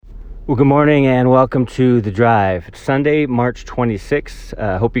Well, good morning and welcome to The Drive. It's Sunday, March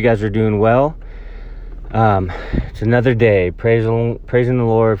 26th. Hope you guys are doing well. It's another day, praising the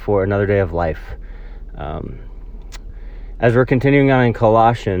Lord for another day of life. As we're continuing on in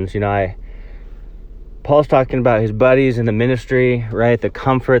Colossians, Paul's talking about his buddies in the ministry, right? The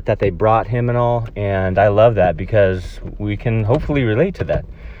comfort that they brought him and all. And I love that because we can hopefully relate to that.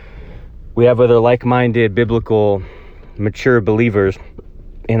 We have other like-minded, biblical, mature believers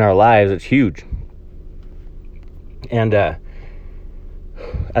in our lives. It's huge. And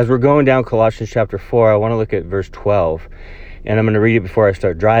as we're going down Colossians chapter 4, I want to look at verse 12. And I'm going to read it before I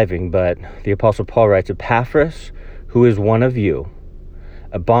start driving. But the Apostle Paul writes, Epaphras, who is one of you,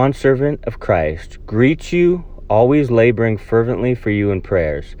 a bondservant of Christ, greets you, always laboring fervently for you in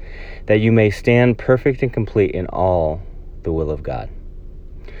prayers, that you may stand perfect and complete in all the will of God.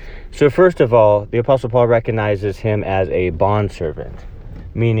 So first of all, the Apostle Paul recognizes him as a bondservant,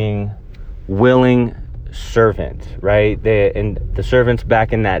 meaning willing servant, right? The servants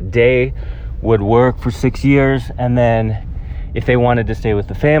back in that day would work for 6 years, and then if they wanted to stay with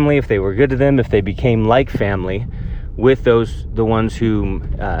the family, if they were good to them, if they became like family with the ones whom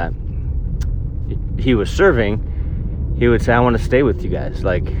he was serving, he would say, I want to stay with you guys,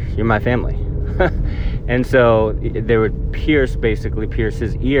 like, you're my family. And so they would pierce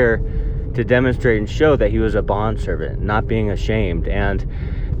his ear to demonstrate and show that he was a bondservant, not being ashamed. And,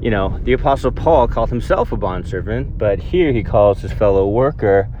 the Apostle Paul called himself a bondservant, but here he calls his fellow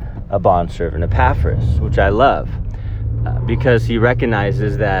worker a bondservant, Epaphras, which I love, because he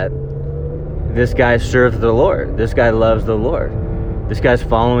recognizes that this guy serves the Lord. This guy loves the Lord. This guy's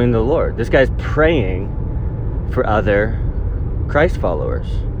following the Lord. This guy's praying for other Christ followers.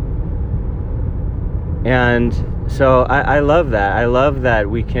 And so I love that. I love that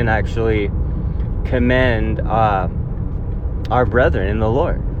we can actually commend our brethren in the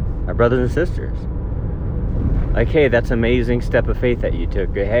Lord, our brothers and sisters. Like, hey, that's an amazing step of faith that you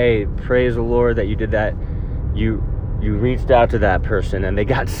took. Hey, praise the Lord that you did that. You reached out to that person and they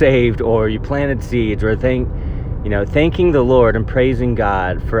got saved, or you planted seeds, or thanking the Lord and praising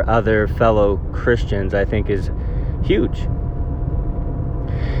God for other fellow Christians, I think is huge.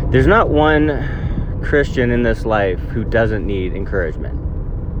 There's not one Christian in this life who doesn't need encouragement,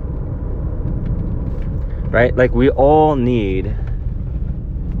 right? Like, we all need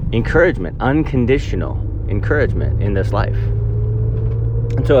encouragement, unconditional encouragement in this life.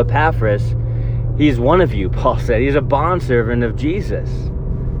 And so Epaphras, he's one of you, Paul said. He's a bondservant of Jesus.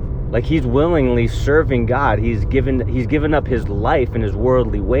 Like, he's willingly serving God. He's given up his life and his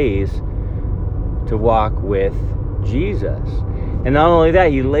worldly ways to walk with Jesus. And not only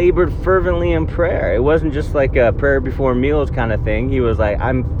that, he labored fervently in prayer. It wasn't just like a prayer before meals kind of thing. He was like,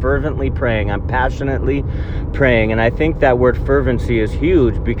 I'm fervently praying. I'm passionately praying. And I think that word fervency is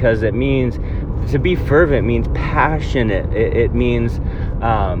huge, because it means, to be fervent means passionate. It means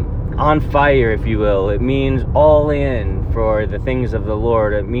on fire, if you will. It means all in for the things of the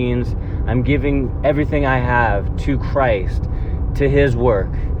Lord. It means I'm giving everything I have to Christ, to his work.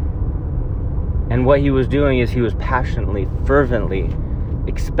 And what he was doing is he was passionately, fervently,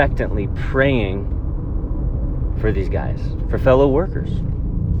 expectantly praying for these guys, for fellow workers.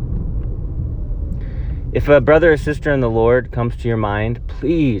 If a brother or sister in the Lord comes to your mind,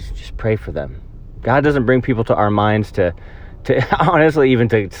 please just pray for them. God doesn't bring people to our minds to honestly, even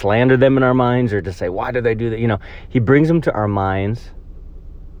to slander them in our minds, or to say, why did they do that? He brings them to our minds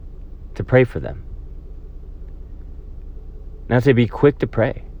to pray for them. Now, to be quick to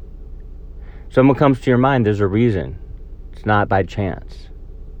pray. Someone comes to your mind, there's a reason. It's not by chance.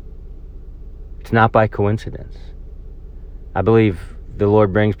 It's not by coincidence. I believe the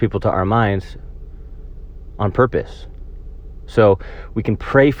Lord brings people to our minds on purpose, so we can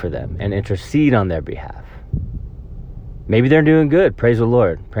pray for them and intercede on their behalf. Maybe they're doing good. Praise the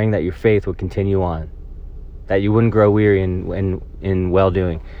Lord. Praying that your faith would continue on, that you wouldn't grow weary in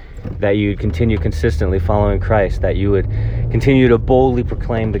well-doing, that you would continue consistently following Christ, that you would continue to boldly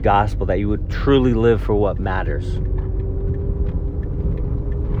proclaim the gospel, that you would truly live for what matters.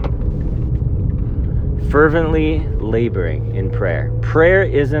 Fervently laboring in prayer. Prayer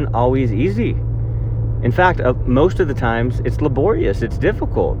isn't always easy. In fact, most of the times it's laborious, it's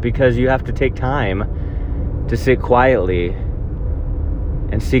difficult, because you have to take time to sit quietly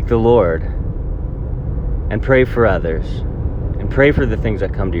and seek the Lord and pray for others and pray for the things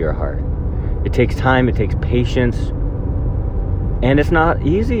that come to your heart. It takes time, it takes patience, and it's not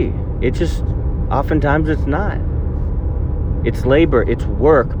easy. Oftentimes it's not. It's labor, it's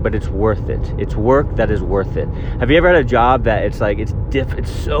work, but it's worth it. It's work that is worth it. Have you ever had a job that it's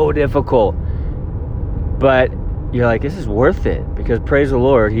so difficult, but you're like, this is worth it, because praise the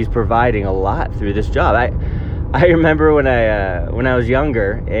Lord, he's providing a lot through this job. I remember when I was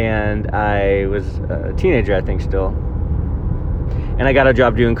younger, and I was a teenager, I think, still, and I got a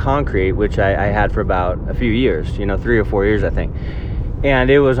job doing concrete, which I had for about a few years, 3 or 4 years, I think.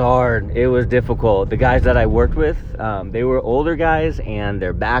 And it was hard. It was difficult. The guys that I worked with, they were older guys, and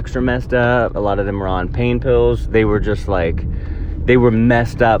their backs were messed up. A lot of them were on pain pills. They were just like, they were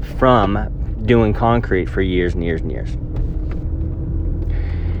messed up from doing concrete for years and years and years.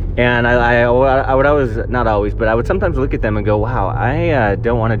 And I would always, not always, but I would sometimes look at them and go, wow, I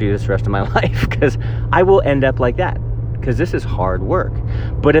don't want to do this the rest of my life, because I will end up like that, because this is hard work.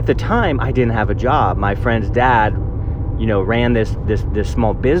 But at the time, I didn't have a job. My friend's dad, ran this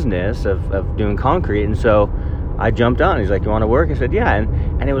small business of doing concrete, and so I jumped on. He's like, you want to work? I said, yeah,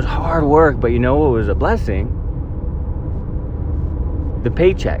 and it was hard work, but what was a blessing? The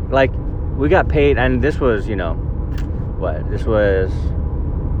paycheck. Like, we got paid, and this was, this was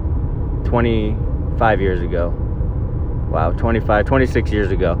 25 years ago. Wow, 26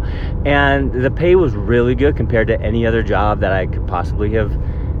 years ago. And the pay was really good compared to any other job that I could possibly have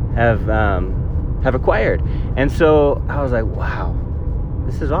acquired. And so I was like, wow,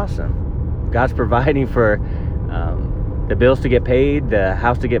 this is awesome. God's providing for the bills to get paid, the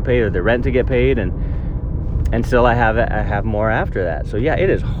house to get paid, or the rent to get paid, and still I have more after that. So yeah, it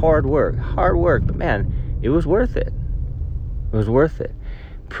is hard work, but man, it was worth it. It was worth it.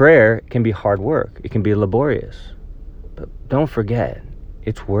 Prayer can be hard work. It can be laborious, but don't forget,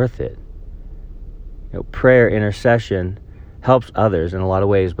 it's worth it. Prayer, intercession helps others in a lot of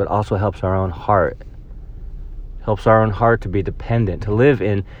ways, but also helps our own heart. Helps our own heart to be dependent, to live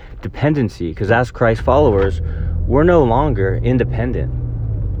in dependency, because as Christ followers, we're no longer independent.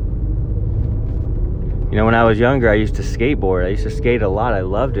 When I was younger, I used to skateboard. I used to skate a lot. I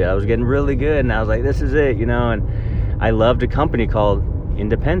loved it. I was getting really good, and I was like, this is it, and I loved a company called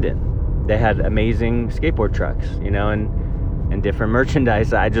Independent. They had amazing skateboard trucks, and different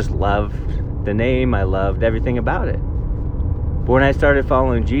merchandise. I just loved the name. I loved everything about it. But when I started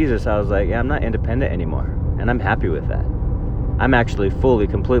following Jesus, I was like, yeah, I'm not independent anymore, and I'm happy with that. I'm actually fully,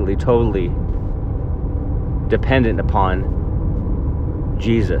 completely, totally dependent upon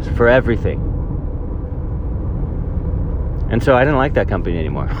Jesus for everything. And so I didn't like that company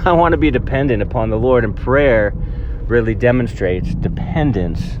anymore. I want to be dependent upon the Lord, and prayer really demonstrates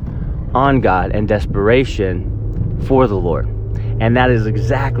dependence on God and desperation for the Lord. And that is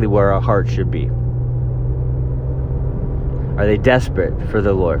exactly where our heart should be. Are they desperate for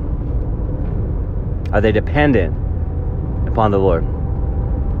the Lord? Are they dependent upon the Lord?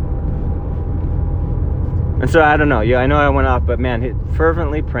 And so I don't know. Yeah, I know I went off, but man,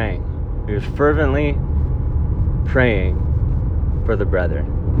 fervently praying. He was fervently praying for the brethren.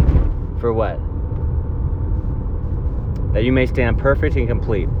 For what? That you may stand perfect and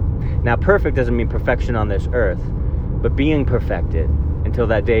complete. Now, perfect doesn't mean perfection on this earth, but being perfected until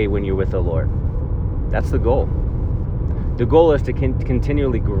that day when you're with the Lord. That's the goal. The goal is to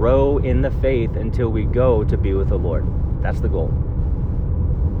continually grow in the faith until we go to be with the Lord. That's the goal.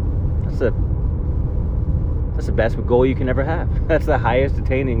 That's the best goal you can ever have. That's the highest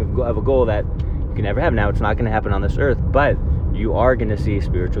attaining of a goal that you can ever have. Now, it's not going to happen on this earth, but you are going to see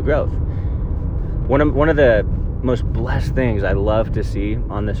spiritual growth. One of the most blessed things I love to see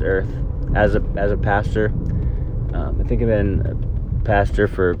on this earth as a pastor. I think I've been a pastor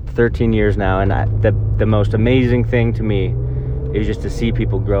for 13 years now, and the most amazing thing to me is just to see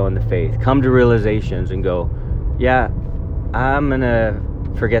people grow in the faith, come to realizations and go, yeah, I'm going to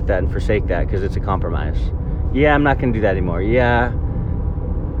forget that and forsake that because it's a compromise. Yeah, I'm not going to do that anymore. Yeah,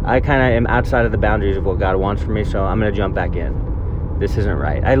 I kind of am outside of the boundaries of what God wants for me, so I'm going to jump back in. This isn't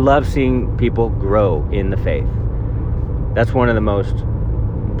right. I love seeing people grow in the faith. That's one of the most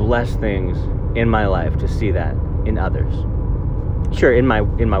blessed things in my life, to see that in others. Sure, in my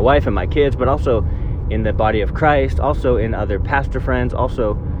wife and my kids, but also in the body of Christ, also in other pastor friends,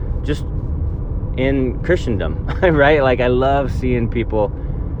 also just in Christendom, right? Like, I love seeing people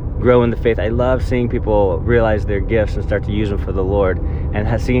grow in the faith. I love seeing people realize their gifts and start to use them for the Lord,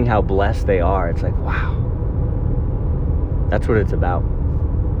 and seeing how blessed they are. It's like, wow. That's what it's about.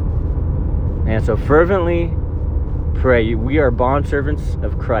 And so fervently pray. We are bondservants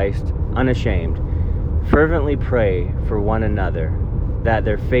of Christ, unashamed. Fervently pray for one another, that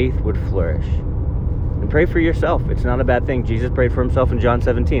their faith would flourish. And pray for yourself. It's not a bad thing. Jesus prayed for himself in John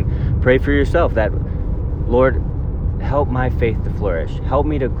 17. Pray for yourself that, Lord, help my faith to flourish. Help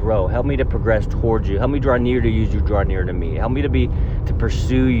me to grow. Help me to progress towards you. Help me draw near to you as you draw near to me. Help me to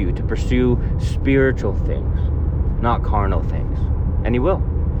pursue you, to pursue spiritual things, not carnal things. And he will.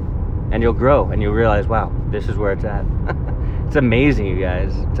 and you'll grow, and you'll realize, wow, this is where it's at. It's amazing, you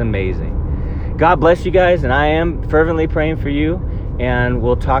guys. It's amazing. God bless you guys, and I am fervently praying for you, and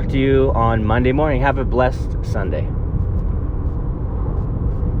we'll talk to you on Monday morning. Have a blessed Sunday.